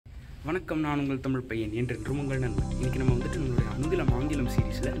வணக்கம், நான் உங்கள் தமிழ் பையன் என்றென்றும் உங்கள் நண்பன். இன்றைக்கி நம்ம வந்துட்டு நம்மளுடைய ஆங்கிலம்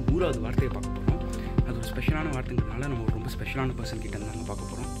சீரீஸில் 100வது வார்த்தையை பார்க்க போகிறோம். அது ஒரு ஸ்பெஷலான வார்த்தைங்கிறதுனால நம்ம ஒரு ரொம்ப ஸ்பெஷலான பர்சன் கிட்ட இருந்து நாங்கள் பார்க்க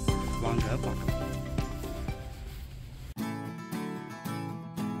போகிறோம். வாங்க பார்க்கலாம்.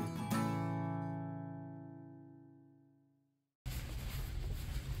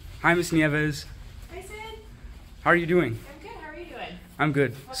 Hi, Miss Nieves. Hi, Sid. How are you doing? I'm good. How are you doing? I'm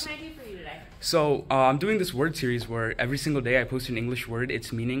good. What can I do for you today? So, I'm doing this word series where every single day I post an English word, its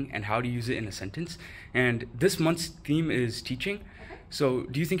meaning, and how to use it in a sentence. And this month's theme is teaching. Okay. So,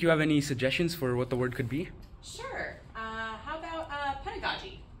 do you think you have any suggestions for what the word could be? Sure. How about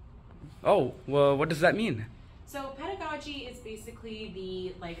pedagogy? Oh, well, what does that mean? So pedagogy is basically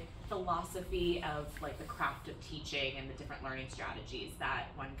the philosophy of the craft of teaching and the different learning strategies that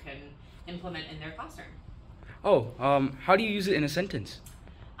one can implement in their classroom. Oh, how do you use it in a sentence?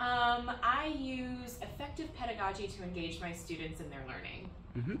 I use effective pedagogy to engage my students in their learning.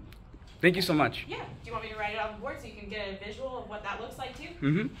 Mm-hmm. Thank you so much. Yeah. Do you want me to write it on the board so you can get a visual of what that looks like too?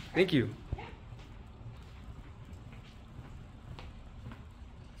 Mm-hmm. Thank you. Yeah.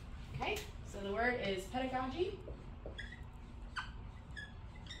 Okay. So the word is pedagogy.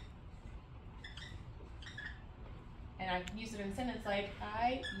 And I can use it in a sentence like,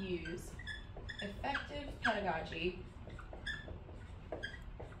 I use effective pedagogy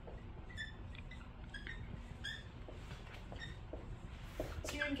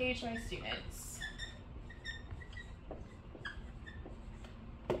to engage my students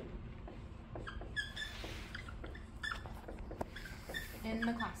in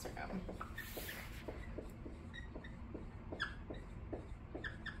the classroom.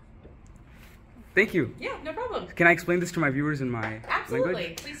 Thank you. Yeah, no problem. Can I explain this to my viewers in my Absolutely.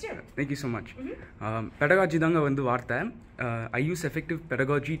 language? Please do. Thank you so much. Mm-hmm. Pedagogy தாங்க வந்து வார்த்தை. I use effective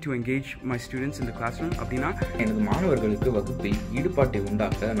pedagogy to engage my students in the classroom. அப்படின்னா எனது மாணவர்களுக்கு வகுப்பில் ஈடுபாட்டை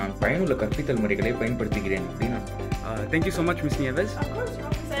உண்டாக்க நான் பயனுள்ள கற்பித்தல் முறைகளை பயன்படுத்துகிறேன் அப்படின்னா. Thank you so much, Miss Nieves. Of course, you're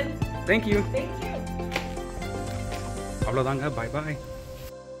welcome, Sid. Thank you. Thank you. அவ்வளோதாங்க. Bye bye.